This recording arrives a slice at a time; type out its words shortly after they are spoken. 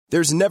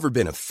There's never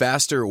been a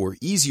faster or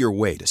easier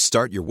way to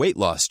start your weight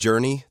loss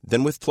journey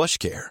than with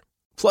PlushCare.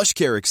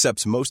 PlushCare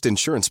accepts most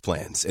insurance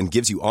plans and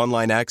gives you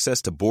online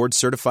access to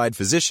board-certified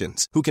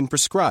physicians who can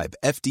prescribe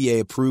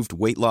FDA-approved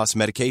weight loss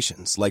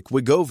medications like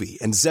Wegovy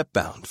and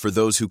Zepbound for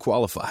those who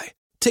qualify.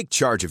 Take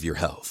charge of your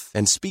health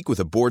and speak with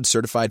a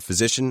board-certified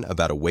physician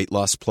about a weight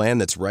loss plan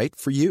that's right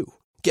for you.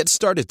 Get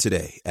started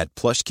today at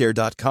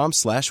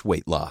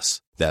plushcare.com/weight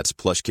loss. That's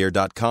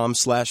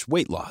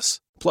plushcare.com/weight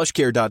loss.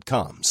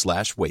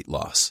 plushcare.com/weight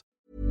loss.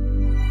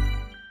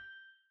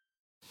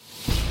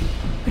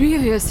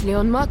 Previously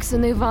on Max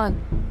and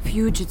Ivan,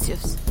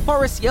 fugitives.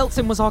 Boris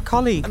Yeltsin was our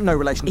colleague. No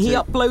relation to... He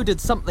uploaded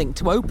something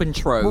to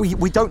OpenTrove.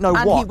 We don't know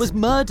and what. And he was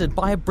murdered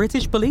by a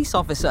British police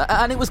officer,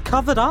 and it was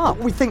covered up.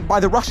 We think by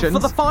the Russians. For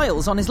the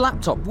files on his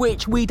laptop,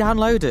 which we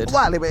downloaded.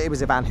 Well, it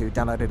was Ivan who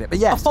downloaded it, but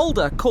yes. A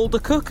folder called the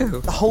Cuckoo.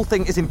 The whole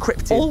thing is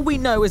encrypted. All we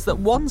know is that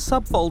one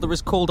subfolder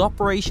is called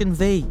Operation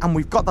V. And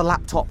we've got the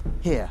laptop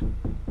here.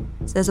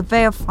 There's a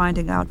way of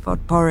finding out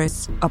what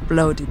Boris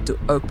uploaded to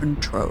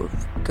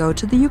OpenTrove. Go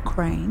to the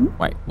Ukraine.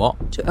 Wait,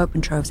 what? To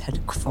OpenTrove's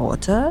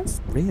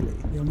headquarters. Really?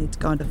 You'll need to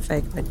go under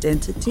fake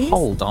identities.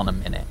 Hold on a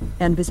minute.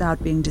 And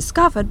without being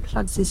discovered,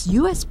 plug this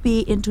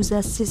USB into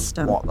their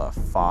system. What the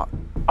fuck?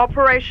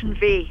 Operation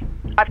V.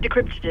 I've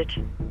decrypted it.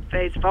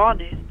 Phase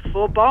 1 is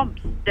 4 bombs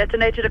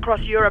detonated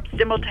across Europe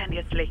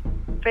simultaneously.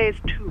 Phase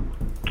 2,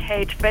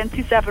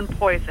 K-27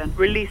 poison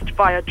released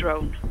via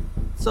drone.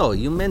 So,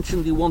 you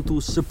mentioned you want to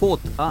support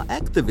our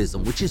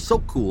activism, which is so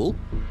cool.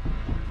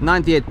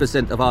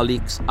 98% of our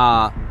leaks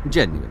are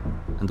genuine,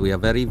 and we are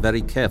very,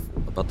 very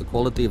careful about the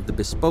quality of the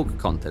bespoke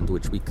content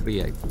which we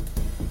create.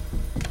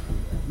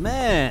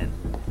 Man!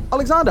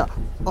 Alexander,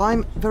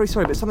 I'm very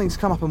sorry, but something's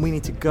come up and we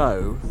need to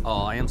go.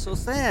 Oh, I am so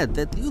sad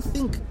that you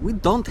think we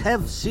don't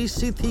have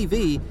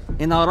CCTV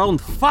in our own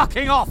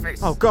fucking office!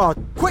 Oh, God.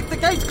 Quick, the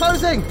gate's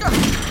closing!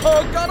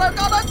 Oh, God, oh,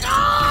 God, oh, God!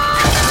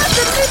 I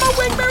didn't see my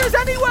wing mirrors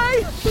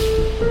anyway!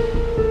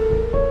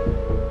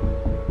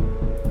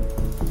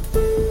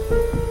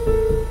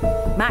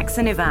 Max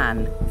and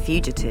Ivan,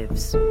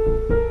 Fugitives.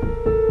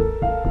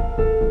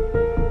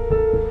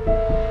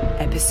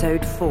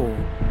 Episode 4.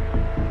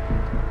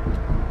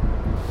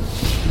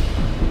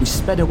 We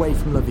sped away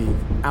from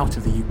Lviv, out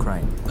of the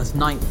Ukraine. As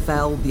night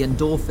fell, the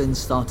endorphins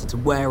started to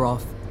wear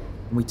off,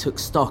 and we took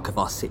stock of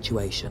our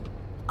situation.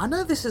 I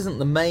know this isn't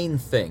the main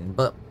thing,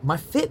 but my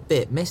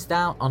Fitbit missed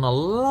out on a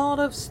lot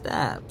of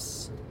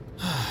steps.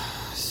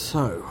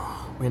 So,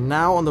 we're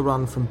now on the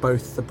run from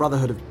both the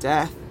Brotherhood of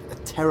Death, a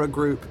terror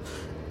group,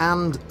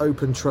 and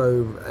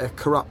OpenTrove, a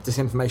corrupt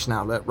disinformation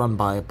outlet run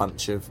by a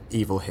bunch of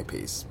evil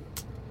hippies.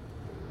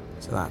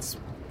 So that's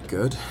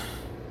good.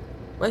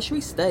 Where should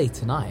we stay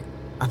tonight?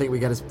 I think we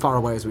get as far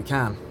away as we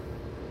can.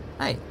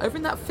 Hey, over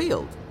in that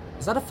field,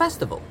 is that a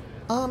festival?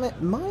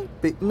 It might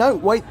be. No,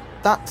 wait,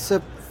 that's a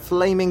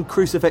flaming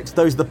crucifix.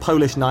 Those are the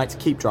Polish Knights.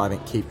 Keep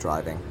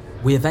driving.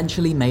 We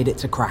eventually made it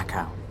to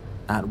Krakow.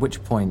 At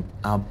which point,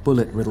 our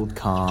bullet-riddled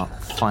car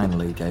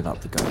finally gave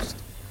up the ghost.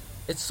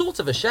 It's sort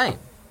of a shame.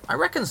 I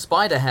reckon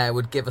Spiderhair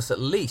would give us at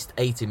least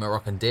 80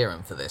 Moroccan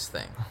dirham for this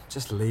thing.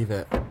 Just leave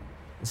it.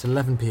 It's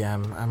 11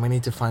 p.m. and we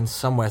need to find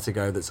somewhere to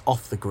go that's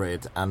off the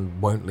grid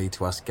and won't lead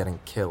to us getting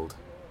killed.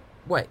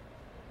 Wait,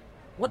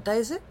 what day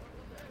is it?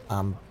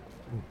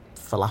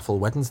 Falafel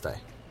Wednesday.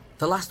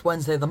 The last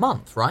Wednesday of the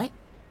month, right?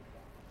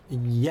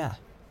 Yeah.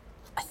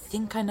 I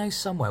think I know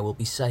somewhere we'll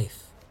be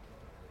safe.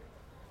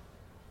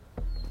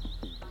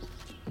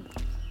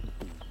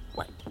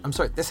 Wait, I'm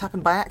sorry, this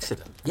happened by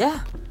accident?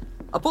 Yeah.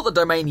 I bought the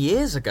domain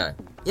years ago.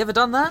 You ever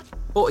done that?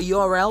 Bought a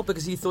URL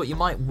because you thought you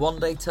might one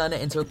day turn it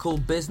into a cool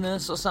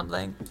business or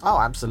something? Oh,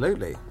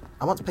 absolutely.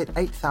 I once paid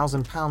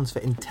 £8,000 for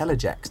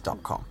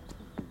Intelligex.com.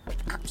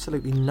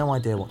 Absolutely no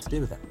idea what to do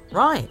with it.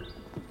 Right.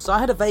 So I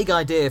had a vague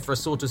idea for a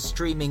sort of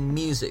streaming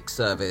music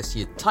service.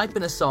 You'd type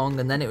in a song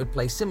and then it would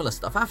play similar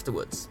stuff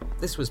afterwards.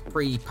 This was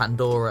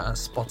pre-Pandora,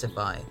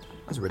 Spotify.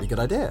 That's a really good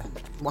idea.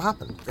 What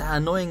happened?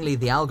 Annoyingly,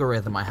 the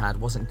algorithm I had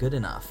wasn't good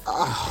enough.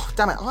 Oh,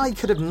 damn it. I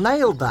could have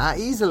nailed that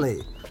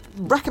easily.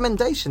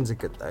 Recommendations are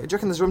good, though. Do you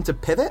reckon there's room to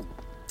pivot?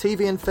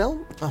 TV and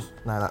film? Oh,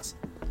 no, that's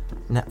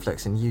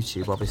Netflix and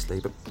YouTube,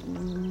 obviously. But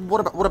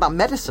what about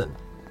medicine?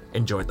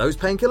 Enjoyed those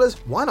painkillers?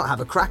 Why not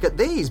have a crack at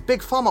these? Big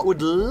Pharma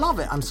would love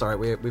it. I'm sorry,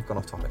 we've gone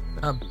off topic.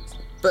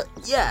 But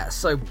yeah,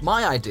 so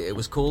my idea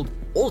was called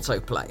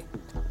Autoplay.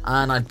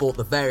 And I'd bought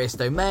the various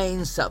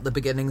domains, set up the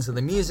beginnings of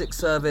the music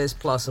service,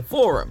 plus a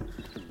forum.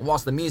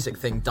 Whilst the music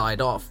thing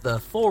died off, the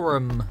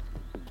forum...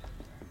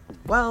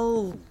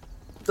 Well,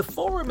 the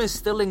forum is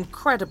still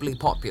incredibly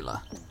popular.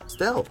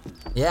 Still?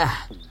 Yeah.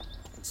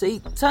 See,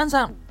 turns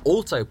out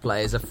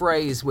autoplay is a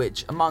phrase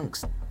which,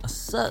 amongst a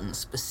certain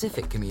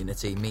specific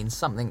community, means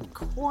something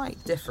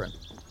quite different.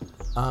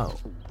 Oh.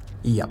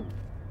 Yep.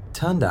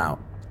 Turned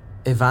out,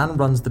 Ivan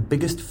runs the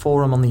biggest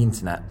forum on the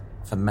internet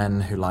for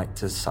men who like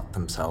to suck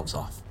themselves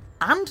off.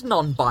 And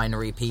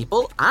non-binary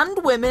people,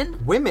 and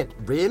women. Women?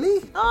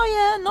 Really?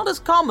 Oh yeah, not as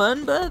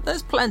common, but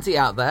there's plenty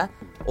out there.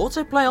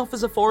 Autoplay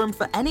offers a forum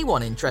for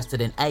anyone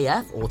interested in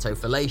AF,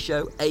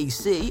 autofellatio,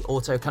 AC,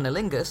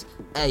 autocunnilingus,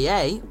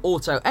 AA,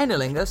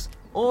 autoanalingus,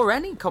 or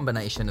any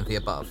combination of the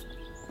above.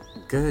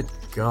 Good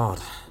God.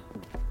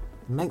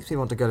 Makes me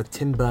want to go to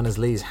Tim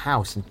Berners-Lee's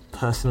house and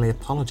personally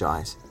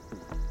apologise.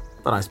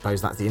 But I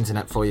suppose that's the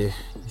internet for you.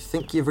 You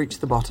think you've reached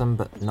the bottom,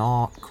 but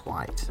not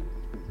quite.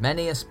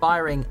 Many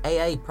aspiring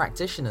AA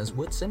practitioners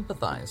would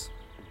sympathise.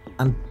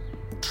 And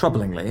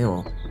troublingly,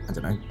 or I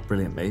don't know,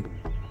 brilliantly,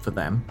 for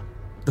them,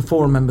 the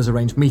forum members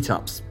arrange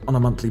meetups on a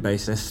monthly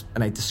basis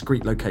in a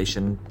discreet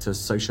location to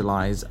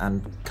socialise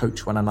and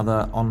coach one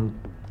another on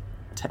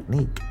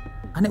technique.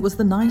 And it was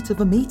the night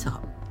of a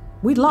meetup.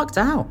 We'd lucked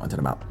out. I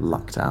don't know about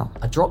lucked out.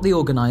 I dropped the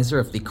organiser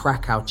of the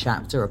Krakow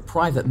chapter a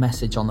private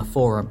message on the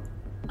forum,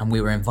 and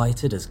we were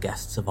invited as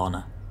guests of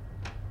honour.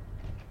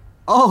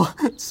 Oh,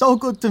 so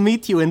good to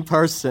meet you in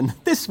person.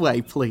 This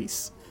way,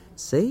 please.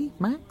 See,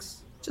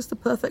 Max? Just a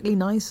perfectly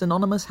nice,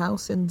 anonymous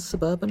house in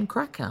suburban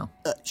Krakow.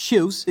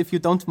 Shoes, if you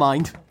don't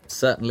mind.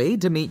 Certainly,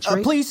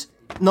 Dimitri. Please,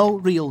 no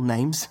real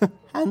names.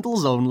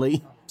 Handles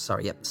only.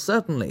 Sorry, yep,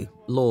 certainly,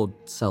 Lord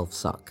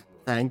Self-Suck.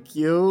 Thank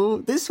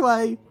you. This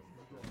way.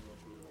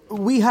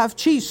 We have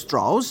cheese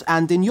straws,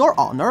 and in your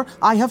honour,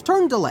 I have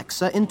turned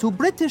Alexa into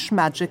British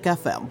Magic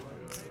FM.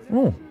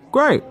 Oh,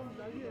 great.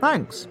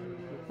 Thanks.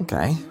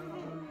 Okay,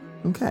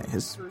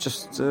 it's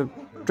just a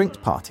drinks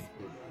party.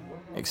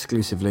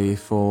 Exclusively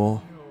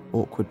for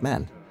awkward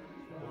men.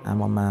 And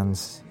one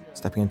man's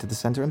stepping into the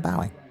centre and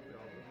bowing.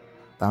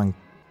 Bowing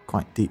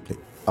quite deeply.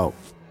 Oh,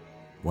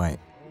 wait.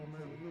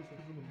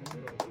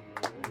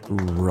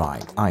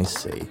 Right, I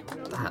see.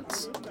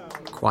 That's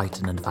quite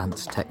an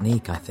advanced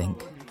technique, I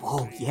think.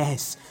 Oh,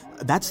 yes.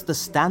 That's the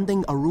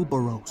standing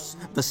Ouroboros,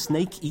 the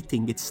snake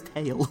eating its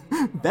tail.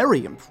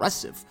 Very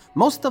impressive.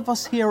 Most of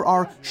us here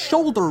are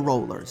shoulder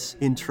rollers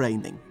in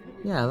training.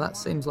 Yeah, that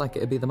seems like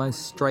it'd be the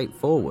most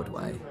straightforward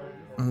way.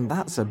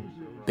 That's a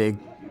big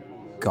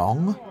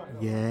gong?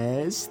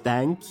 Yes,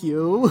 thank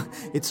you.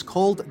 It's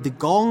called the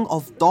Gong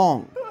of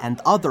Dong and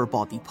other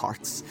body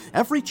parts.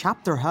 Every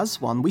chapter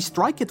has one. We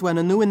strike it when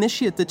a new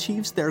initiate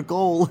achieves their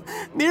goal.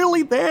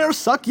 Nearly there,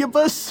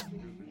 succubus!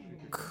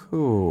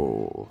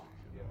 Cool.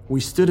 We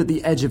stood at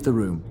the edge of the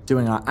room,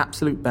 doing our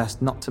absolute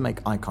best not to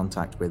make eye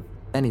contact with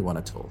anyone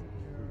at all,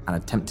 and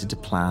attempted to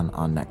plan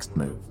our next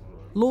move.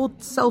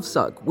 Lord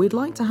Self-Suck, we'd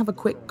like to have a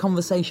quick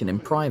conversation in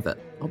private.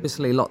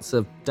 Obviously, lots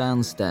of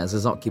downstairs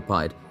is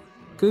occupied.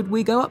 Could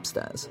we go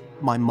upstairs?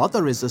 My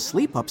mother is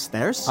asleep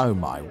upstairs. Oh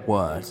my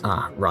word.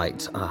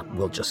 Right.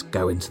 We'll just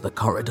go into the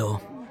corridor.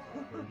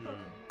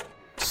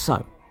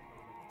 So,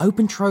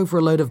 Open Trove are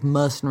a load of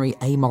mercenary,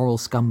 amoral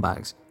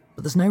scumbags,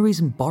 but there's no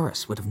reason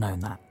Boris would have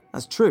known that.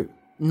 That's true.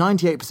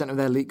 98% of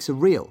their leaks are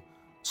real.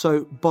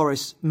 So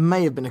Boris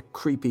may have been a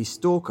creepy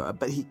stalker,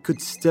 but he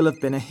could still have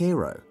been a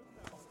hero.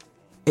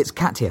 It's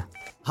Katya.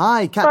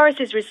 Hi, Kat. Boris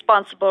is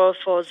responsible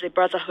for the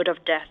Brotherhood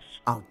of Death.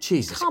 Oh,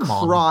 Jesus Come Christ.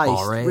 on,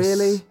 Boris.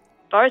 Really?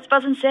 Boris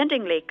wasn't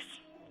sending leaks.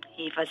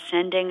 He was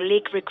sending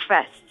leak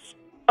requests.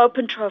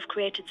 Open Trove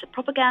created the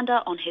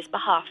propaganda on his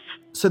behalf.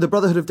 So the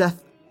Brotherhood of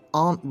Death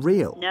aren't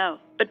real? No,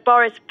 but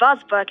Boris was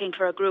working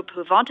for a group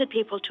who wanted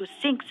people to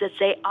think that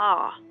they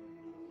are.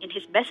 In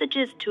his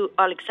messages to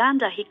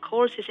Alexander, he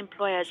calls his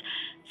employers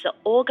the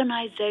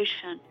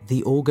organization.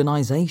 The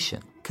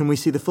organization? Can we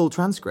see the full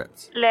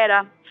transcript?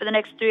 Later. For the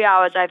next 3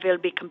 hours, I will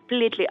be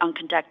completely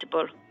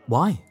uncontactable.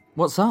 Why?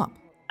 What's up?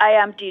 I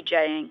am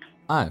DJing.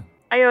 Oh.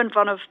 I own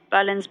one of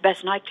Berlin's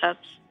best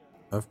nightclubs.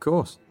 Of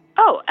course.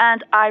 Oh,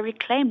 and I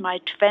reclaimed my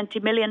 20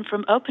 million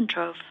from Open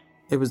Trove.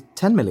 It was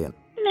 10 million.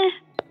 Meh.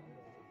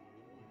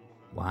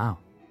 Wow.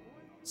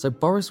 So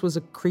Boris was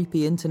a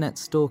creepy internet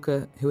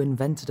stalker who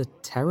invented a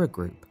terror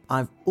group.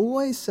 I've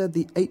always said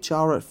the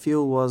HR at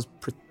Fuel was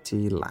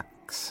pretty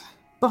lax.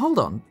 But hold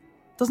on,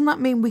 doesn't that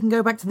mean we can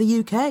go back to the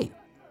UK?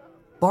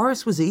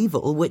 Boris was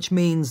evil, which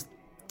means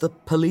the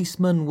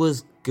policeman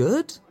was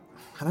good?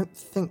 I don't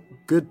think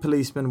good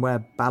policemen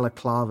wear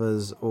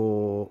balaclavas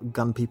or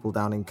gun people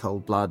down in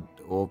cold blood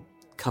or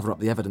cover up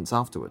the evidence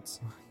afterwards.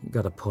 You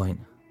got a point.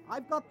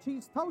 I've got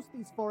cheese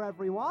toasties for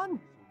everyone.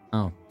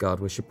 Oh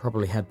God, we should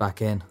probably head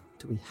back in.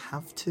 Do we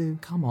have to?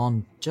 Come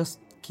on, just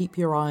keep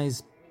your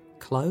eyes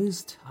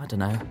closed? I don't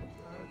know.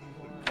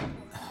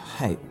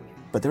 Hey,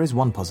 but there is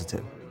one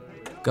positive.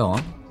 Go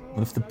on.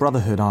 Well, if the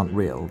Brotherhood aren't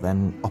real,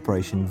 then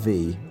Operation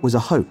V was a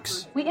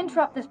hoax. We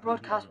interrupt this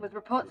broadcast with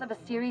reports of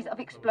a series of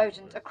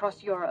explosions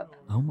across Europe.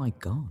 Oh my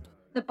God.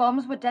 The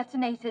bombs were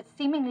detonated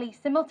seemingly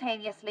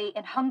simultaneously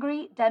in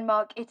Hungary,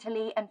 Denmark,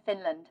 Italy, and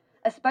Finland.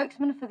 A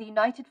spokesman for the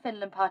United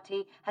Finland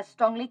Party has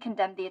strongly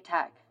condemned the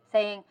attack,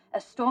 saying a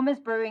storm is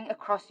brewing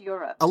across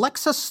Europe.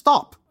 Alexa,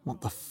 stop!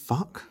 What the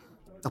fuck?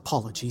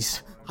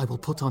 Apologies. I will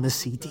put on a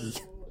CD.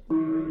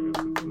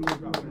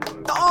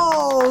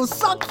 Oh,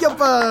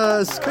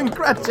 succubus!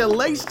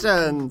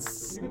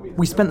 Congratulations!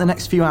 We spent the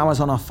next few hours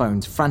on our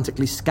phones,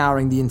 frantically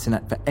scouring the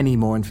internet for any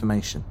more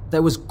information.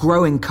 There was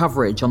growing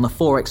coverage on the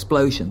 4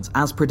 explosions,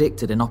 as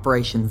predicted in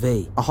Operation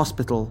V. A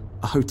hospital,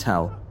 a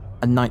hotel,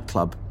 a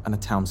nightclub, and a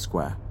town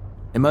square.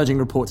 Emerging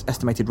reports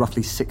estimated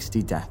roughly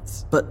 60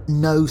 deaths. But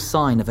no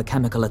sign of a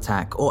chemical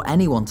attack or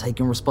anyone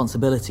taking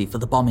responsibility for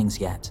the bombings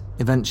yet.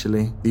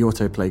 Eventually, the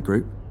autoplay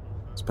group,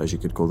 suppose you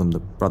could call them the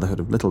Brotherhood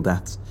of Little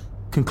Deaths,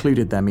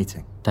 concluded their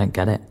meeting. Don't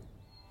get it.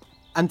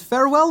 And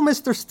farewell,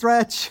 Mr.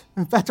 Stretch.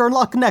 Better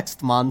luck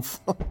next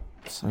month.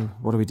 So,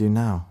 what do we do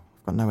now?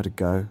 I've got nowhere to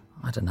go.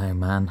 I don't know,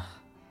 man.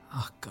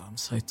 Oh, God, I'm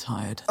so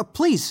tired.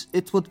 Please,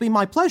 it would be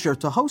my pleasure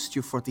to host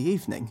you for the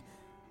evening.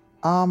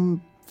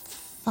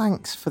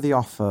 Thanks for the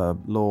offer,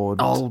 Lord.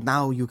 Oh,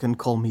 now you can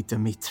call me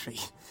Dimitri.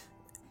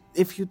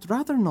 If you'd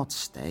rather not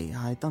stay,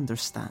 I'd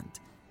understand.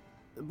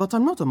 But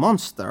I'm not a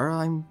monster.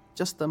 I'm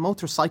just a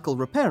motorcycle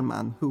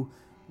repairman who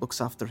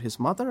looks after his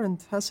mother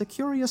and has a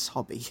curious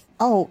hobby.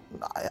 Oh,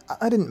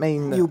 I didn't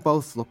mean... You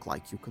both look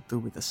like you could do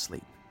with a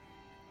sleep.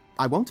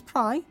 I won't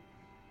pry,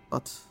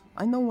 but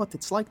I know what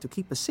it's like to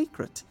keep a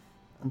secret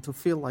and to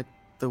feel like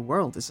the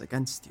world is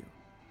against you.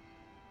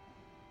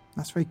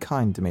 That's very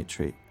kind,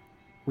 Dimitri.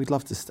 We'd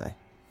love to stay.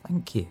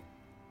 Thank you.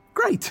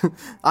 Great.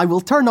 I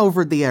will turn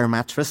over the air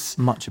mattress.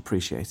 Much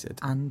appreciated.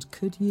 And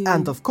could you...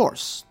 And of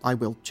course, I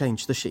will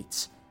change the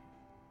sheets.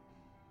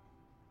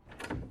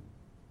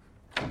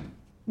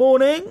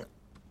 Morning.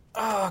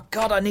 Oh,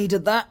 God, I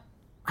needed that.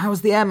 How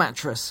was the air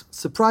mattress?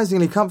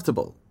 Surprisingly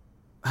comfortable.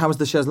 How was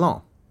the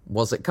chaise-longue?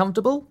 Was it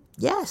comfortable?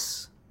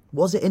 Yes.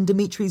 Was it in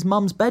Dimitri's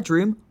mum's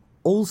bedroom?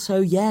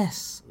 Also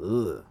yes.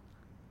 Ugh.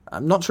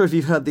 I'm not sure if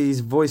you've heard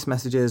these voice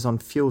messages on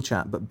Fuel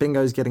Chat, but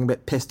Bingo's getting a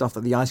bit pissed off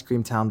that the Ice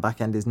Cream Town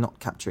backend is not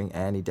capturing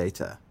any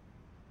data.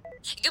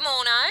 Good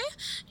morning.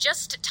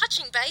 Just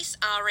touching base,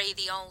 re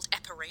the old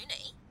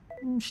Epperoni.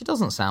 She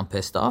doesn't sound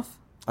pissed off.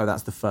 Oh,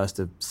 that's the first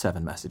of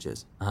 7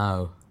 messages.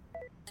 Oh.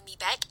 Me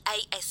back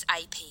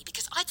ASAP,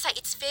 because I'd say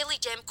it's fairly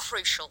damn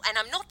crucial, and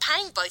I'm not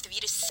paying both of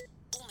you to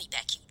pull me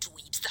back, you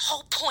dweebs. The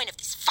whole point of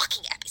this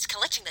fucking app is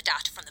collecting the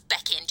data from the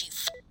back end, you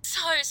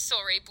So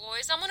sorry,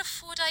 boys. I'm on a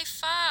 4-day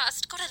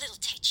fast. Got a little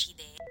tetchy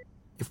there.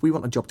 If we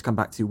want a job to come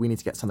back to, we need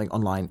to get something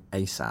online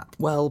ASAP.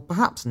 Well,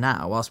 perhaps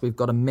now, whilst we've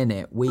got a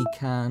minute, we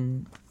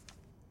can...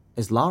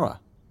 Is Lara?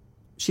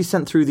 She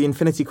sent through the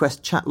Infinity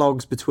Quest chat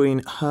logs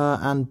between her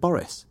and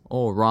Boris.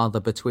 Or rather,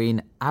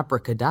 between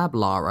Abracadab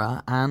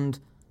Lara and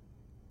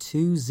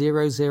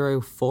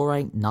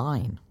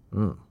 200489.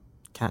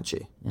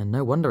 Catchy. And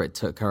no wonder it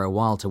took her a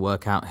while to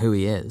work out who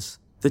he is.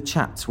 The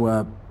chats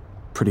were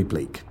pretty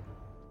bleak.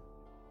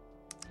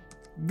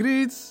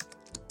 Greets!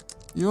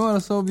 You are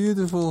so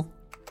beautiful.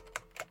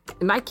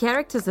 My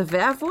character's a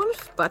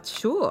werewolf, but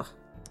sure.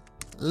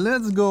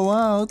 Let's go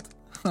out.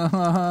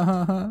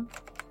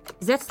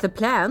 That's the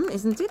plan,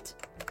 isn't it?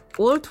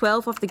 All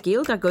 12 of the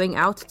guild are going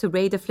out to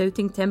raid a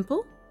floating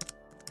temple?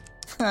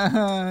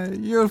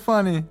 You're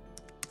funny.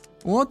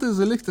 What is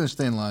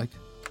Liechtenstein like?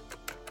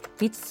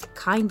 It's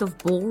kind of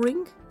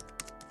boring.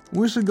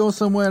 We should go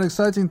somewhere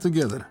exciting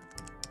together.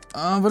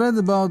 I've read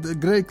about a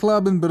great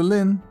club in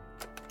Berlin.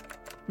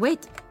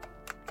 Wait,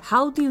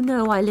 how do you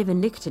know I live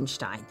in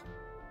Liechtenstein?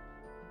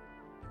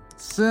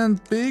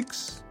 St.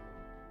 Peaks?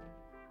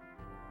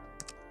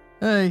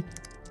 Hey,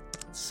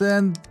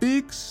 St.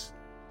 Peaks?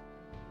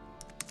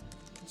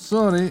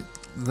 Sorry,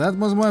 that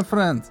was my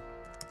friend.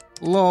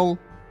 Lol.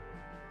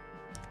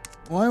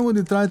 Why would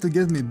you try to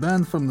get me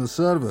banned from the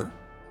server?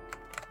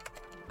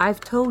 I've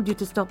told you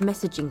to stop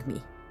messaging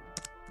me.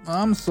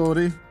 I'm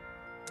sorry,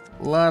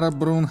 Lara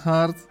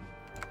Brunhardt.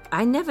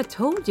 I never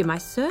told you my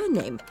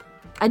surname.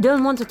 I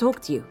don't want to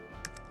talk to you.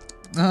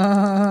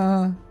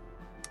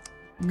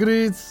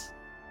 Greets.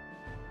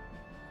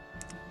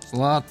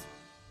 Slut.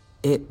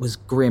 It was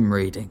grim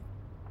reading.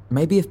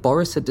 Maybe if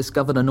Boris had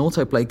discovered an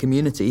autoplay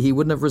community, he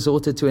wouldn't have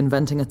resorted to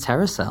inventing a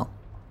Terra cell.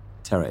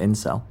 Terra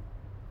incel?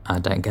 I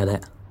don't get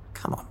it.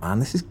 Come on, man,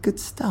 this is good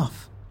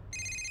stuff.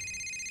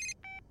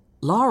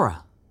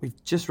 Lara.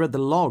 We've just read the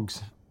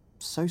logs.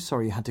 So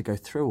sorry you had to go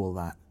through all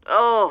that.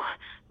 Oh,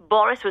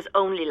 Boris was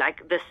only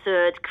like the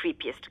 3rd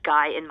creepiest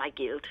guy in my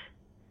guild.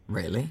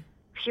 Really?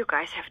 You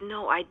guys have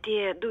no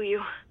idea, do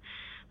you?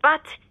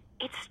 But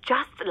it's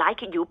just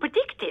like you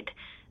predicted.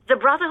 The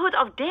Brotherhood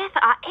of Death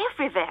are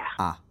everywhere.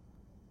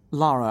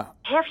 Lara.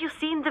 Have you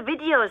seen the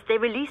videos they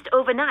released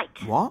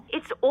overnight? What?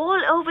 It's all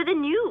over the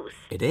news.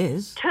 It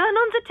is? Turn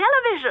on the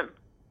television.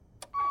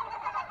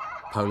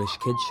 Polish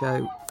kids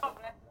show,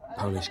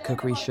 Polish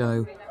cookery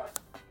show,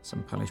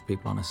 some Polish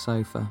people on a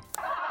sofa.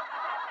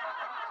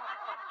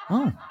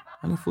 Oh,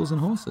 Only Fools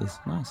and Horses.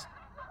 Nice.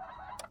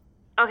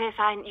 Okay,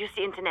 fine. Use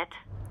the internet.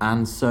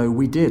 And so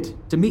we did.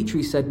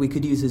 Dimitri said we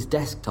could use his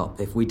desktop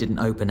if we didn't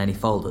open any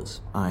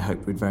folders. I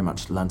hope we'd very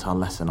much learnt our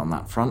lesson on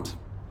that front.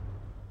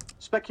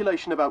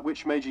 Speculation about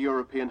which major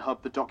European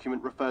hub the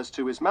document refers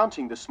to is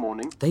mounting this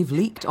morning. They've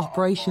leaked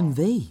Operation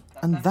V.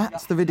 And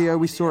that's the video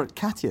we saw at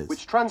Katya's.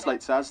 Which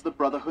translates as the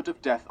Brotherhood of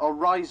Death are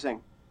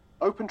rising.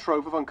 Open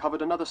Trove have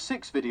uncovered another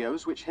 6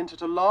 videos which hint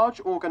at a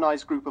large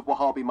organised group of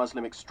Wahhabi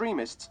Muslim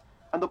extremists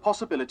and the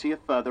possibility of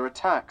further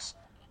attacks,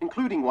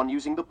 including one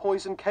using the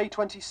poison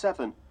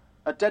K27,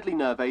 a deadly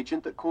nerve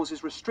agent that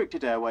causes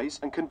restricted airways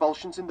and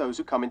convulsions in those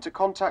who come into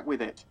contact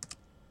with it.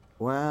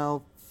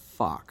 Well,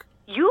 fuck.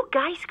 You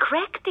guys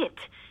cracked it.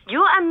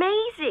 You're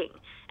amazing.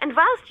 And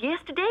whilst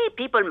yesterday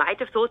people might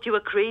have thought you were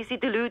crazy,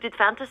 deluded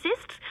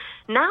fantasists,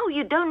 now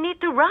you don't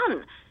need to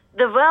run.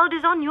 The world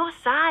is on your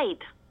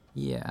side.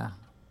 Yeah,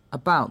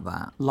 about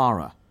that.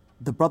 Lara,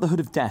 the Brotherhood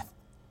of Death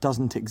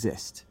doesn't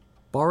exist.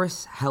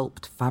 Boris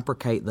helped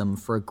fabricate them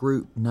for a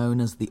group known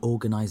as the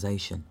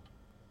Organization.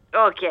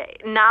 Okay,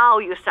 now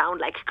you sound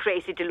like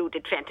crazy,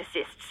 deluded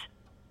fantasists.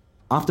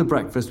 After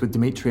breakfast with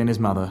Dmitri and his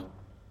mother.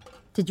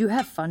 Did you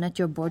have fun at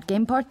your board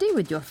game party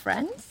with your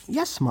friends?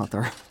 Yes,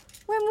 Mother.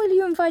 When will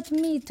you invite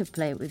me to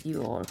play with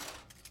you all?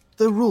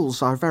 The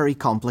rules are very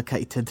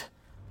complicated.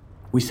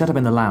 We set up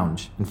in the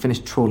lounge and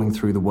finished trawling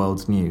through the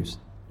world's news.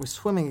 We're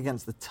swimming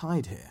against the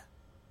tide here.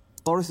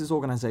 Boris's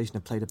organization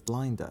have played a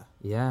blinder.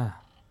 Yeah,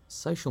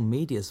 social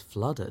media's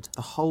flooded.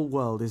 The whole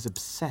world is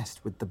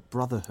obsessed with the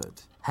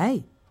Brotherhood.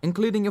 Hey,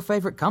 including your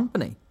favorite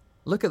company.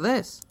 Look at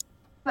this.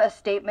 A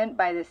statement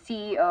by the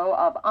CEO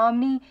of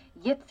Omni,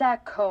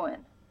 Yitzhak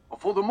Cohen.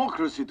 For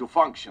democracy to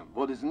function,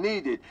 what is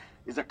needed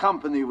is a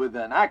company with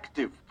an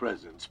active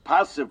presence,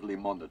 passively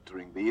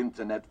monitoring the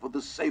internet for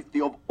the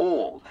safety of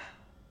all.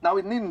 Now,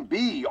 it needn't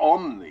be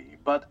Omni,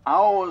 but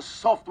our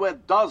software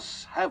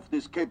does have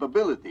this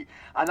capability,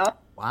 and I...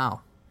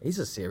 Wow, he's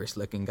a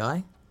serious-looking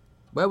guy.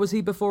 Where was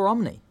he before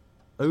Omni?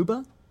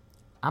 Uber?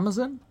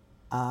 Amazon?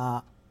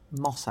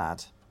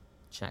 Mossad.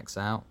 Checks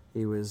out.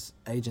 He was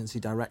agency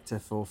director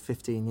for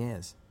 15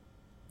 years.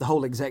 The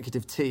whole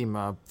executive team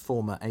are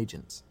former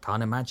agents.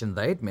 Can't imagine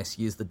they'd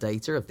misuse the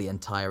data of the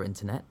entire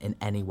internet in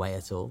any way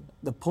at all.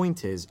 The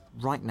point is,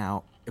 right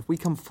now, if we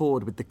come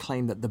forward with the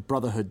claim that the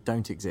Brotherhood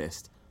don't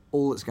exist,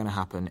 all that's going to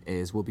happen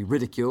is we'll be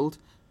ridiculed,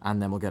 and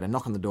then we'll get a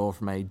knock on the door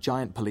from a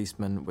giant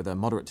policeman with a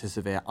moderate to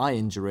severe eye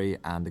injury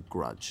and a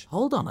grudge.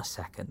 Hold on a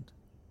second.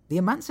 The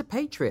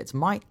Emancipatriots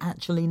might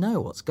actually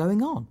know what's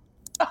going on.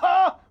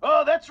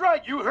 Oh, that's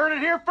right. You heard it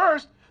here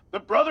first.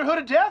 The Brotherhood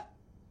of Death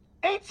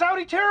ain't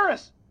Saudi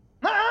terrorists.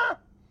 Nuh-uh.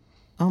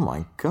 Oh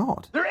my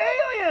God. They're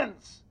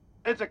aliens.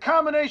 It's a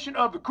combination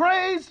of the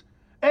Greys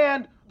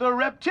and the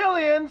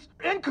reptilians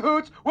in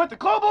cahoots with the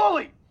global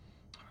elite.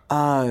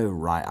 Oh,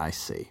 right, I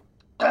see.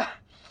 But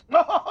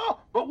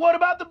what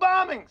about the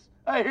bombings?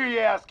 I hear you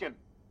asking.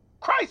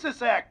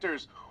 Crisis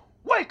actors.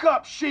 Wake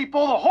up, sheeple.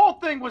 The whole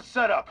thing was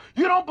set up.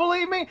 You don't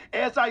believe me?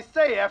 As I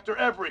say after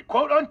every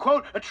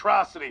quote-unquote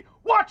atrocity.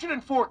 Watch it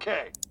in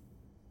 4K.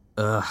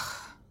 Ugh.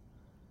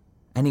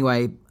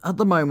 Anyway, at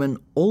the moment,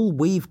 all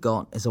we've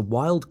got is a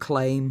wild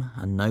claim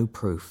and no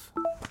proof.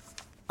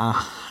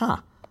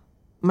 Aha.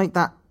 Make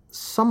that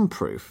some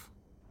proof.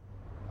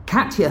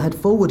 Katya had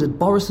forwarded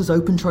Boris's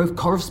Open Trove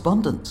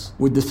correspondence.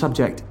 With the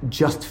subject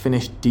just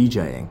finished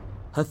DJing.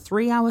 Her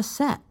 3-hour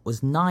set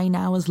was 9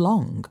 hours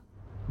long.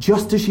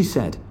 Just as she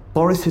said,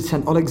 Boris had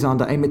sent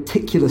Alexander a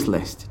meticulous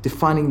list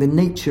defining the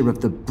nature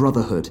of the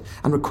Brotherhood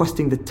and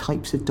requesting the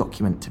types of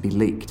document to be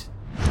leaked.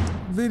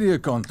 Video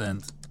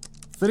content.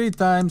 3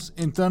 times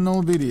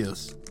internal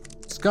videos.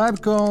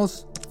 Skype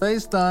calls,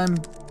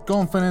 FaceTime,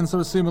 conference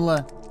or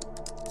similar.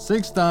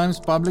 6 times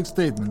public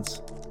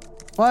statements.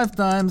 5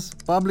 times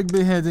public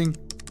beheading.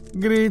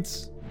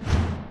 Greets.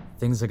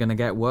 Things are gonna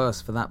get worse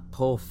for that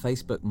poor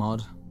Facebook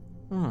mod.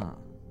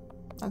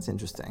 That's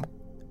interesting.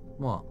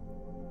 What?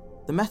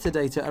 The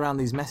metadata around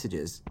these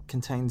messages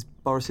contains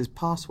Boris's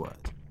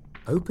password.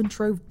 Open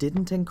Trove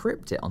didn't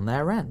encrypt it on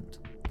their end.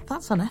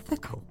 That's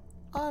unethical.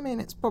 I mean,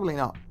 it's probably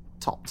not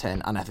top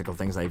 10 unethical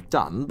things they've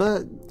done,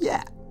 but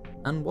yeah.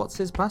 And what's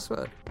his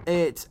password?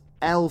 It's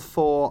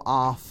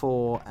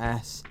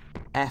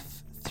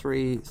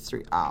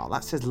L4R4SF33. Oh,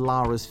 that says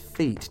Lara's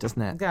feet,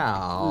 doesn't it?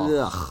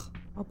 Oh,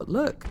 but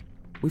look,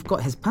 we've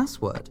got his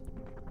password.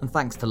 And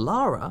thanks to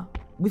Lara,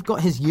 we've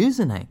got his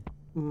username.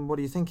 What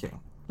are you thinking?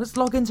 Let's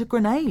log into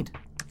Grenade.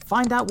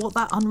 Find out what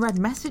that unread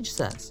message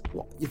says.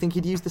 What, you think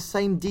he'd use the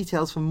same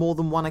details for more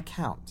than one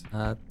account?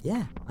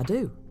 Yeah, I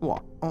do.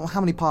 What? Oh,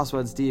 how many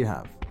passwords do you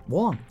have?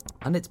 1.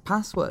 And it's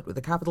password with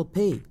a capital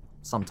P.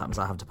 Sometimes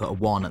I have to put a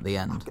 1 at the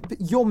end.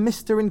 But you're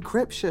Mr.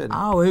 Encryption.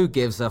 Oh, who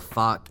gives a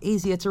fuck?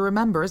 Easier to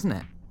remember, isn't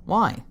it?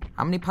 Why?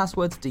 How many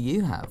passwords do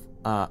you have?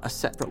 A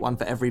separate one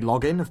for every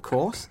login, of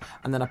course,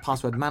 and then a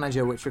password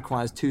manager which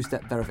requires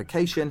 2-step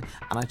verification,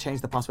 and I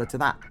change the password to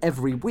that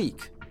every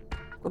week.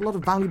 Got a lot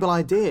of valuable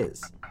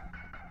ideas.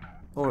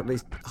 Or at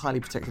least highly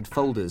protected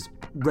folders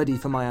ready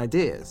for my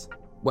ideas.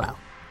 Well,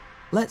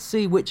 let's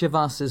see which of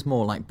us is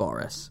more like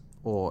Boris.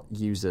 Or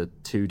user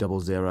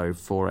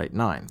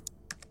 200489.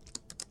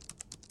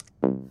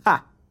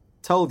 Ha!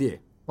 Told you.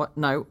 What?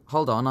 No,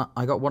 hold on.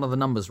 I got one of the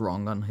numbers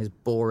wrong on his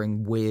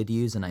boring, weird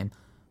username.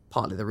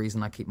 Partly the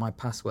reason I keep my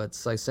passwords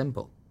so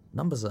simple.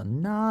 Numbers are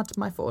not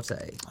my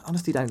forte. I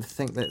honestly don't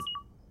think that...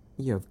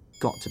 You've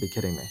got to be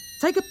kidding me.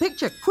 Take a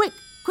picture, quick!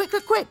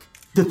 Quick!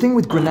 The thing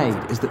with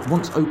Grenade is that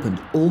once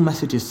opened, all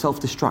messages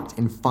self-destruct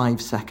in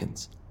 5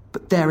 seconds.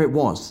 But there it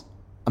was.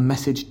 A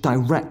message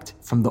direct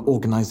from the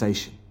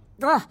organization.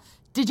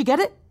 Did you get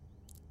it?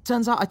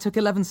 Turns out I took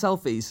 11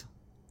 selfies.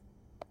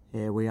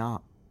 Here we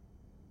are.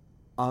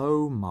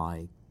 Oh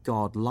my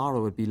God, Lara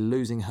would be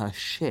losing her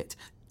shit.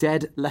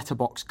 Dead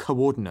letterbox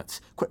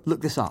coordinates. Quick,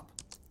 look this up.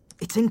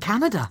 It's in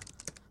Canada.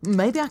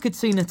 Maybe I could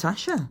see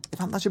Natasha. In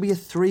fact, that should be a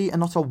 3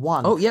 and not a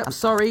 1. Oh, yeah,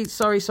 sorry.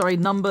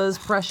 Numbers,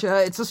 pressure,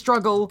 it's a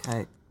struggle.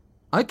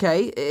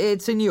 Okay,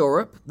 it's in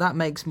Europe. That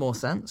makes more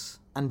sense.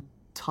 And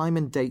time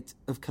and date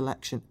of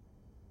collection.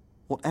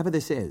 Whatever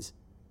this is,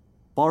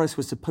 Boris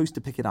was supposed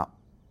to pick it up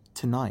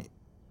tonight.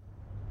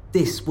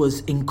 This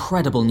was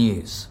incredible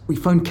news. We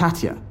phoned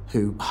Katya,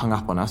 who hung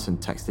up on us and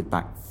texted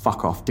back,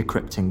 "Fuck off,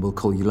 decrypting, we'll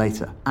call you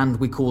later." And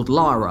we called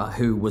Lara,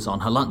 who was on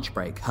her lunch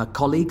break. Her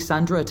colleague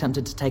Sandra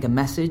attempted to take a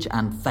message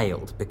and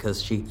failed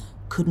because she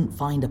couldn't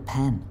find a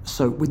pen.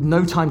 So, with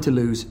no time to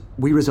lose,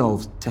 we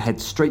resolved to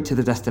head straight to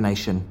the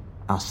destination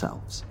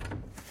ourselves.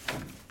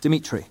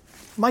 Dimitri.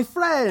 My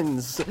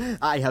friends,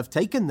 I have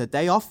taken the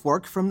day off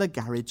work from the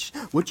garage.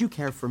 Would you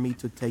care for me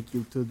to take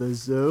you to the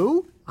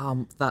zoo?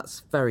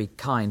 That's very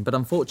kind, but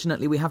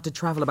unfortunately we have to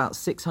travel about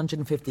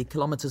 650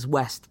 kilometers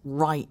west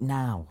right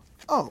now.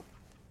 Oh,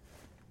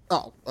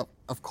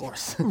 of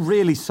course.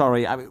 Really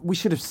sorry. We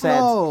should have said...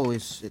 No,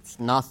 it's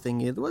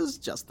nothing. It was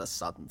just a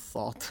sudden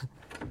thought.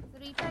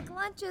 3-pack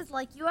lunches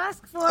like you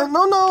asked for.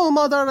 No,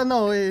 Mother,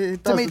 no,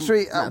 it doesn't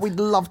Dimitri, matter. we'd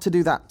love to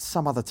do that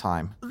some other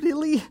time.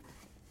 Really?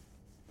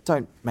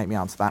 Don't make me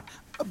answer that.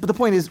 But the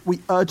point is,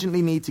 we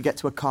urgently need to get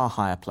to a car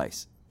hire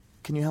place.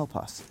 Can you help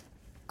us?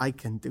 I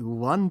can do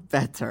one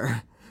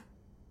better.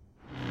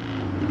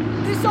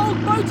 This old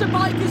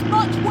motorbike is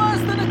much worse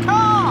than a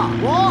car!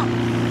 What?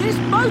 This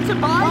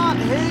motorbike... Can't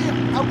hear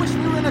you. I wish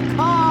we were in a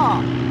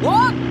car.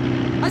 What?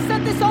 I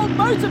said this old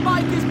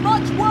motorbike is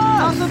much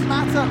worse! Doesn't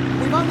matter.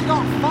 We've only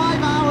got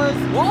 5 hours.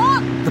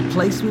 What? The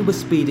place we were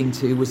speeding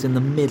to was in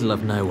the middle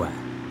of nowhere.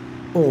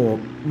 Or,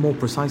 more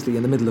precisely,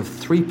 in the middle of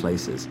 3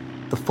 places.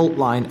 The fault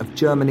line of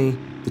Germany,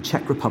 the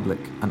Czech Republic,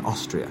 and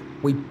Austria.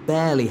 We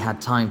barely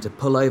had time to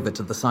pull over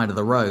to the side of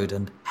the road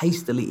and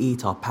hastily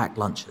eat our packed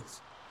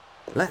lunches.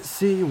 Let's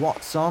see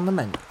what's on the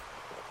menu.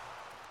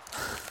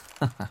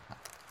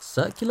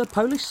 Circular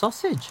Polish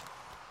sausage.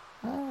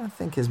 I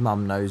think his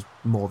mum knows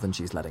more than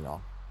she's letting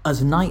on.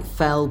 As night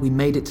fell, we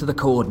made it to the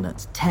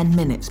coordinates 10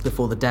 minutes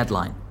before the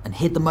deadline and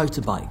hid the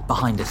motorbike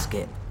behind a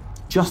skip.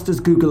 Just as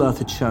Google Earth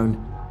had shown,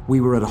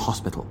 we were at a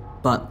hospital.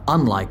 But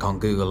unlike on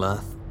Google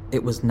Earth,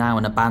 it was now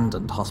an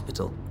abandoned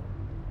hospital.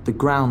 The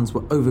grounds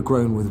were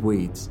overgrown with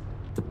weeds,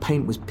 the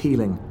paint was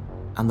peeling,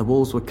 and the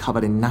walls were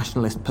covered in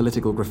nationalist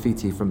political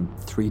graffiti from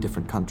 3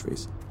 different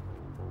countries.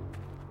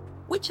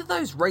 Which of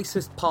those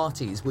racist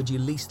parties would you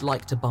least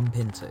like to bump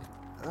into?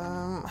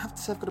 I have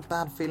to say I've got a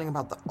bad feeling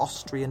about the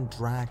Austrian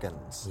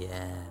Dragons.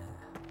 Yeah.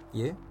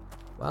 You?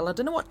 Well, I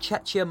don't know what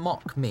Chechnya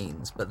Mok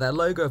means, but their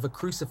logo of a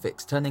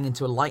crucifix turning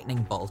into a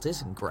lightning bolt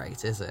isn't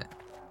great, is it?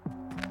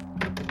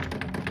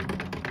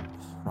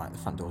 Right, the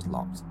front door's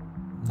locked.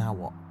 Now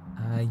what?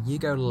 You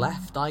go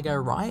left, I go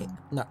right?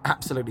 No,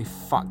 absolutely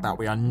fuck that.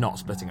 We are not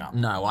splitting up.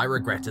 No, I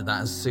regretted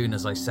that as soon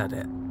as I said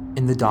it.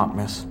 In the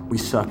darkness, we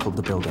circled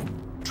the building,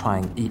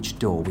 trying each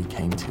door we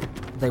came to.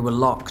 They were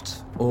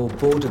locked, or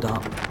boarded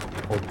up,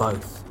 or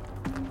both.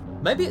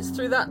 Maybe it's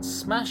through that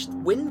smashed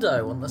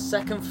window on the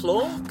 2nd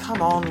floor? Oh,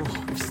 come on,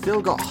 we've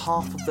still got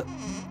half of the...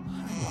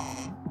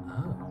 Hang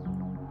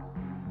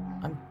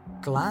on. I'm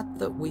glad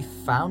that we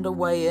found a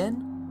way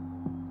in,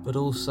 but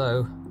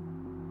also...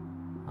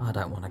 I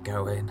don't want to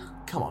go in.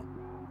 Come on.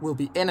 We'll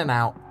be in and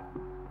out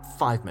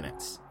 5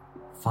 minutes.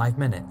 5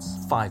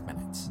 minutes? 5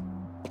 minutes.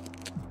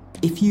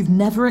 If you've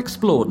never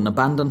explored an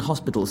abandoned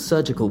hospital's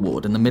surgical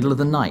ward in the middle of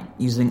the night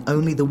using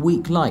only the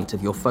weak light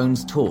of your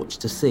phone's torch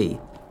to see,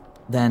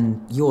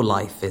 then your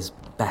life is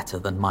better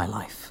than my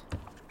life.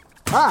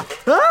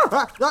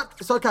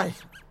 It's okay.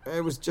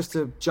 It was just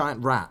a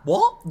giant rat.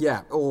 What?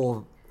 Yeah,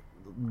 or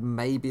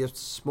maybe a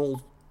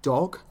small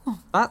dog. Oh,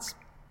 that's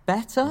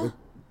better. With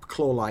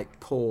claw-like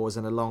paws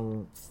and a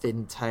long,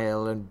 thin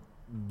tail and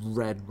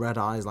red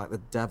eyes like the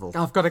devil.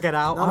 I've got to get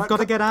out. I've got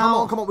to get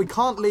out. Come on. We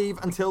can't leave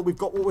until we've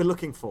got what we're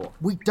looking for.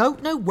 We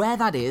don't know where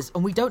that is,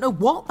 and we don't know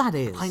what that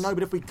is. I know,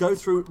 but if we go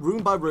through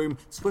room by room,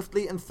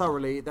 swiftly and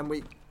thoroughly, then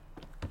we...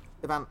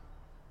 Ivan,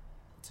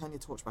 turn your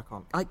torch back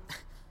on. I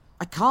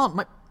can't.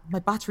 My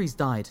battery's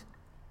died.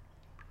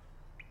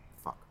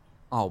 Fuck.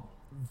 Oh,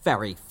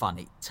 very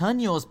funny.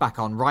 Turn yours back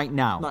on right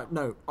now.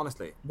 No,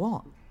 honestly.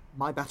 What?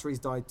 My battery's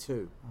died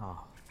too.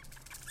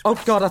 Oh,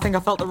 God, I think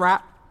I felt the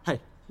rat. Hey,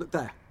 look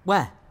there.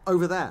 Where?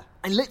 Over there.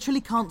 I literally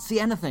can't see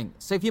anything,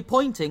 so if you're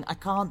pointing, I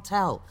can't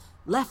tell.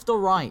 Left or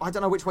right? I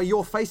don't know which way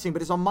you're facing,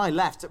 but it's on my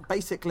left.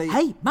 Basically...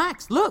 Hey,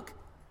 Max, look!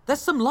 There's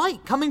some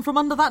light coming from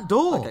under that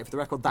door. Okay, for the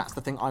record, that's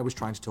the thing I was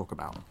trying to talk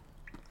about.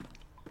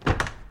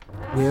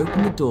 We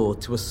opened the door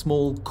to a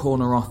small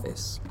corner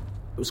office.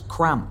 It was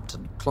cramped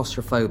and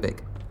claustrophobic.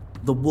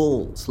 The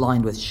walls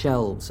lined with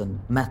shelves and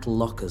metal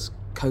lockers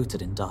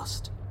coated in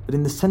dust. But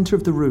in the centre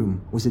of the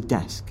room was a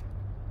desk,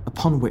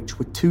 upon which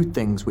were 2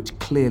 things which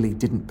clearly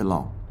didn't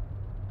belong.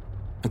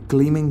 A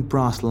gleaming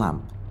brass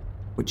lamp,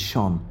 which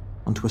shone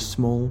onto a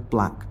small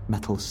black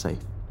metal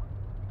safe.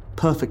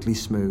 Perfectly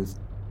smooth,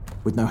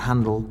 with no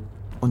handle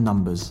or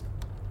numbers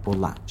or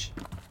latch.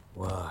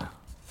 Whoa.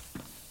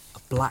 A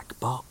black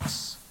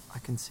box. I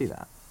can see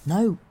that.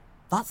 No,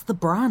 that's the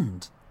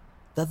brand.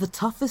 They're the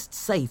toughest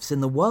safes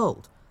in the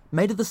world,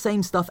 made of the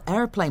same stuff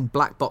airplane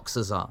black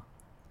boxes are.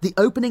 The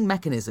opening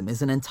mechanism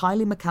is an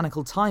entirely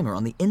mechanical timer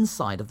on the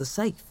inside of the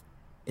safe.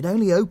 It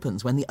only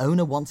opens when the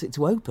owner wants it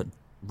to open.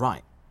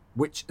 Right.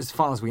 Which, as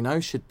far as we know,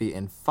 should be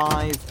in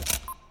 5...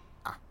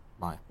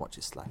 my watch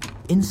is slow.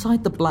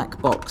 Inside the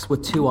black box were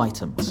 2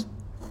 items.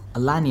 A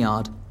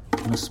lanyard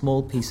and a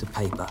small piece of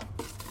paper.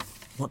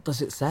 What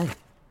does it say?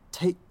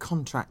 Take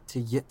contract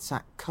to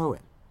Yitzhak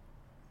Cohen.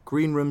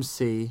 Green Room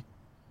C,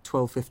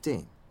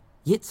 12:15.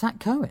 Yitzhak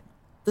Cohen?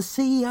 The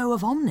CEO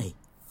of Omni?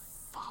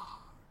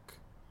 Fuck.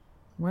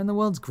 Where in the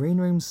world's Green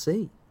Room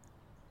C?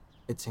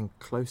 It's in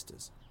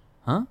Klosters.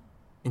 Huh?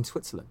 In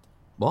Switzerland.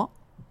 What?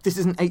 This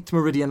is an 8th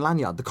Meridian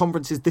lanyard. The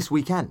conference is this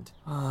weekend.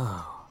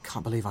 Oh.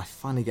 Can't believe I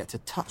finally get to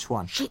touch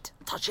one. Shit,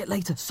 touch it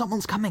later.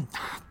 Someone's coming.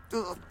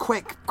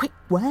 Quick. Quick,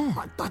 where?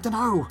 I don't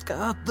know.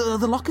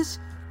 The lockers?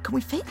 Can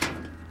we fit?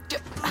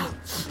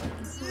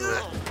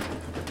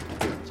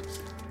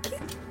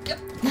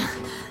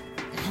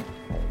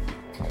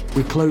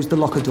 We closed the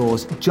locker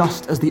doors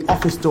just as the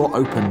office door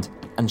opened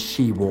and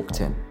she walked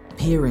in.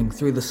 Peering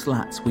through the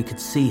slats, we could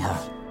see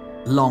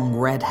her. Long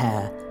red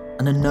hair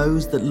and a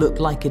nose that looked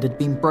like it had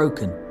been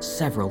broken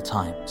several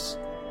times.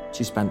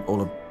 She spent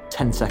all of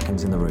 10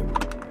 seconds in the room.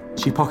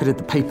 She pocketed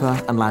the paper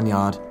and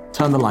lanyard,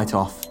 turned the light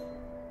off,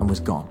 and was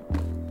gone.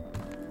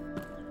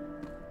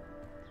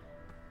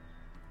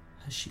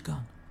 Has she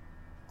gone?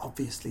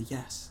 Obviously,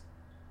 yes.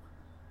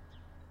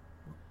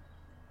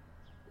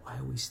 Why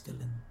are we still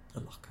in the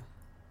locker?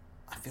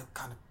 I feel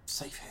kind of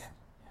safe here.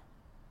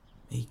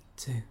 Me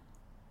too.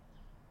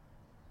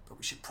 But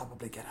we should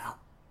probably get out.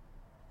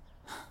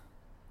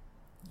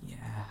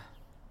 Yeah.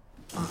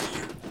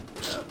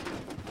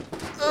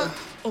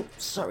 Oh,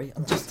 sorry,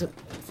 I'm just...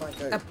 If I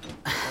go...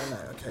 oh, no,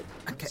 okay.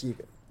 Okay. So you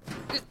go.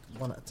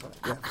 One at a time,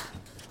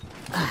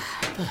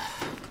 yeah.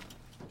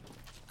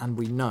 And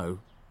we know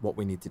what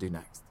we need to do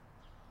next.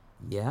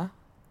 Yeah?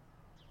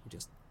 We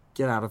just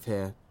get out of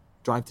here,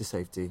 drive to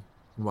safety,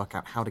 and work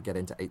out how to get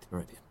into 8th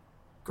Meridian.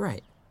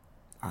 Great.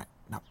 All right,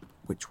 now,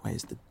 which way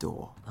is the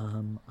door?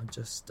 I'm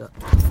just...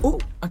 Oh,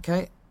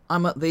 okay.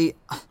 I'm at the...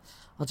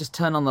 I'll just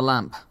turn on the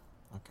lamp.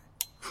 Okay.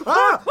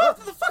 Ah!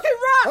 The fucking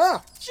rat!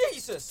 Ah!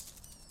 Jesus!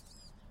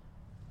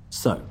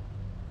 So,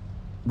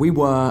 we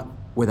were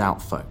without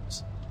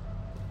phones.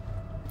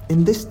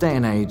 In this day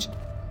and age,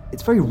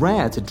 it's very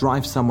rare to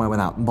drive somewhere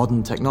without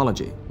modern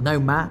technology. No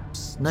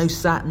maps, no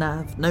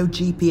sat-nav, no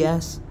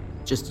GPS,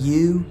 just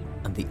you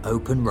and the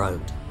open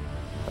road.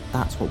 But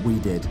that's what we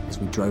did as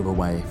we drove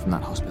away from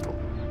that hospital.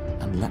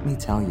 And let me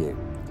tell you,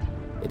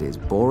 it is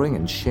boring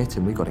and shit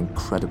and we got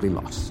incredibly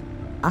lost.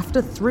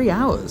 After 3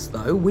 hours,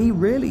 though, we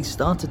really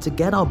started to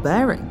get our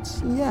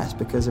bearings. Yes,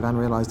 because Ivan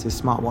realised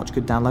his smartwatch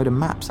could download a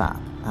Maps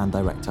app and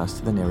direct us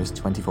to the nearest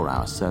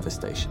 24-hour service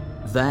station.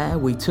 There,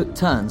 we took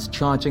turns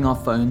charging our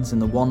phones in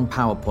the one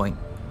power point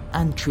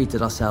and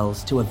treated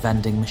ourselves to a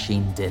vending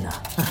machine dinner.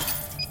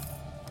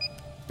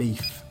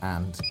 Beef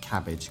and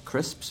cabbage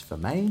crisps for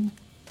main,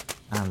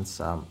 and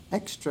some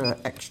extra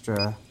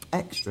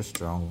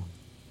strong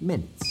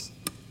mints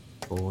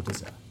for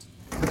dessert.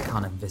 I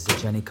can't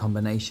envisage any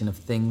combination of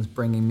things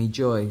bringing me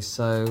joy,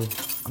 so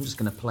I'm just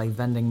going to play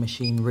vending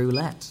machine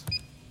roulette.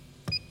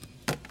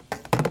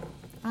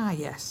 Ah,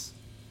 yes.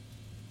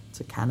 It's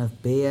a can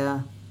of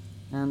beer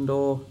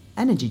and/or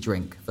energy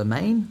drink for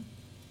main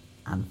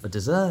and for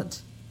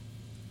dessert.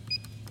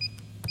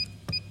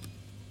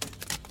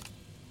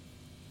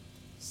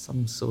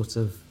 Some sort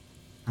of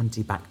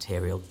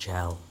antibacterial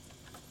gel.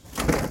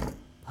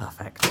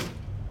 Perfect.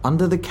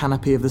 Under the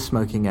canopy of the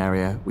smoking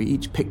area, we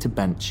each picked a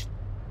bench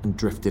and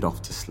drifted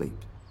off to sleep.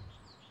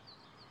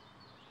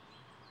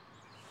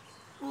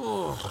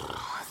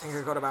 I think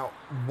I got about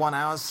 1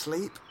 hour's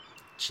sleep.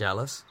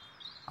 Jealous?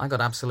 I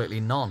got absolutely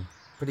none.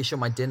 Pretty sure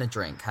my dinner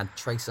drink had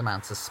trace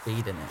amounts of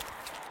speed in it.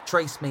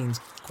 Trace means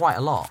quite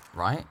a lot,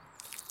 right?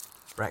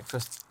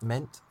 Breakfast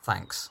mint?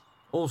 Thanks.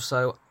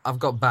 Also, I've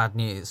got bad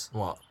news.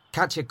 What?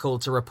 Katya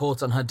called to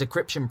report on her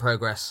decryption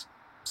progress.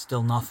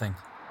 Still nothing.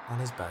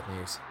 That is bad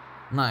news.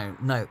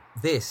 No,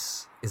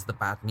 this is the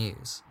bad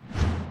news.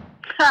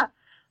 Ha!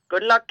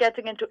 Good luck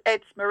getting into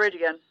 8th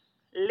Meridian.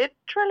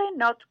 Literally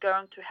not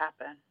going to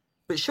happen.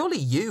 But surely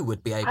you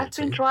would be able I've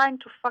to. been trying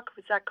to fuck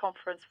with that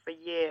conference for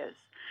years.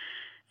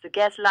 The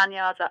guest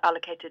lanyards are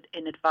allocated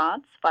in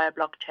advance via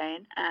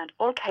blockchain, and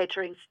all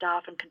catering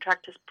staff and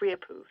contractors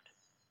pre-approved.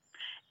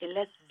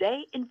 Unless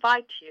they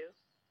invite you,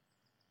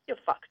 you're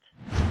fucked.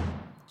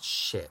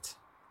 Shit.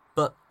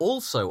 But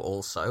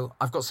also,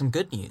 I've got some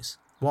good news.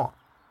 What?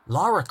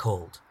 Lara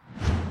called.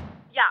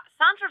 Yeah,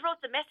 Sandra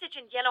wrote the message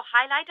in yellow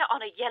highlighter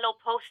on a yellow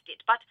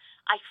post-it, but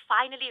I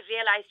finally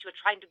realized you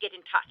were trying to get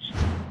in touch.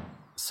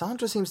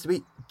 Sandra seems to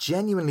be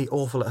genuinely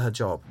awful at her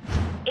job.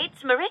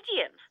 It's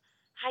Meridian.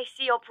 I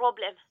see your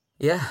problem.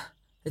 Yeah,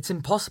 it's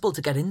impossible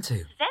to get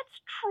into. That's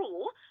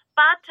true,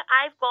 but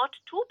I've got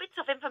 2 bits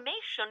of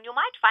information you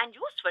might find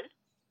useful.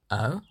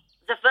 Oh?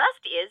 The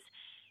first is,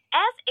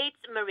 as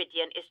 8th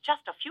Meridian is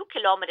just a few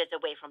kilometers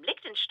away from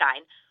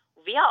Liechtenstein,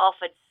 we are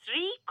offered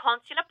 3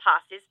 consular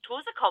passes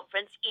to the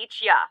conference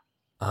each year.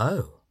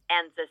 Oh.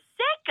 And the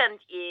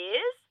second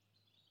is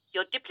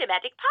your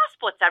diplomatic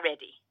passports are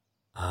ready.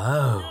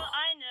 Oh.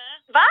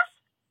 Was?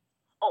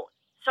 Oh,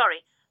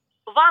 sorry.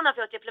 One of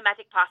your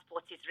diplomatic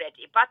passports is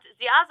ready, but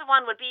the other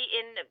one will be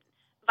in...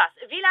 Was?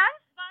 Wie lang?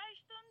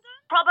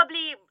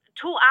 Probably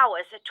 2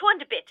 hours, 2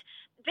 and a bit.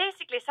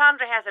 Basically,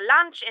 Sandra has a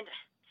lunch and...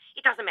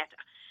 It doesn't matter.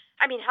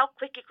 I mean, how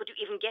quickly could you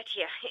even get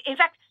here? In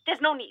fact,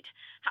 there's no need.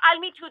 I'll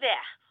meet you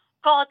there.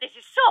 God, this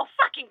is so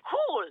fucking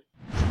cool!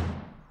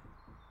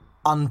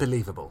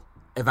 Unbelievable.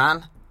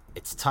 Ivan,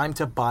 it's time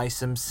to buy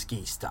some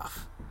ski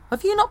stuff.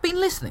 Have you not been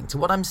listening to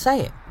what I'm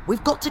saying?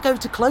 We've got to go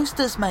to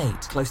Klosters,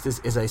 mate.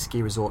 Klosters is a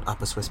ski resort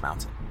up a Swiss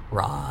mountain.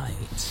 Right.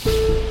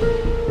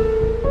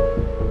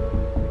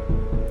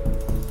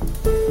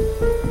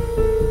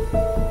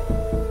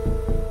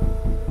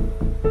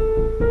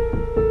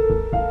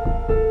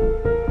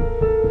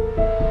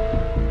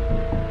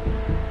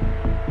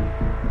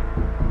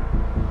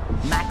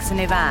 Max and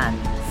Ivan,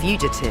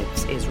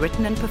 Fugitives is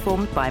written and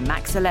performed by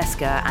Max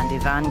Oleska and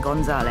Ivan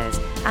Gonzalez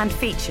and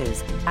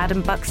features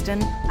Adam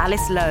Buxton,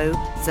 Alice Lowe,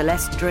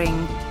 Celeste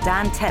Dring,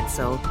 Dan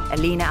Tetzel,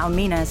 Elena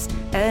Alminas,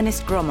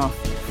 Ernest Gromoff,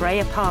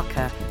 Freya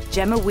Parker,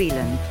 Gemma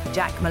Whelan,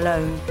 Jack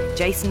Malone,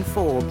 Jason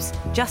Forbes,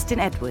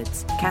 Justin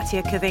Edwards,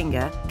 Katia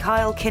Kavinga,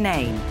 Kyle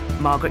Kinane,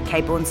 Margaret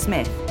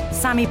Caborn-Smith,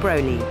 Sammy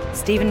Broley,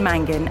 Stephen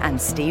Mangan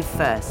and Steve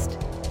First.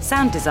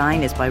 Sound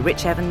design is by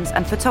Rich Evans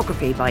and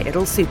photography by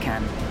Idil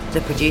Sukan.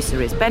 The producer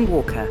is Ben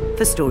Walker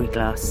for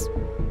Storyglass.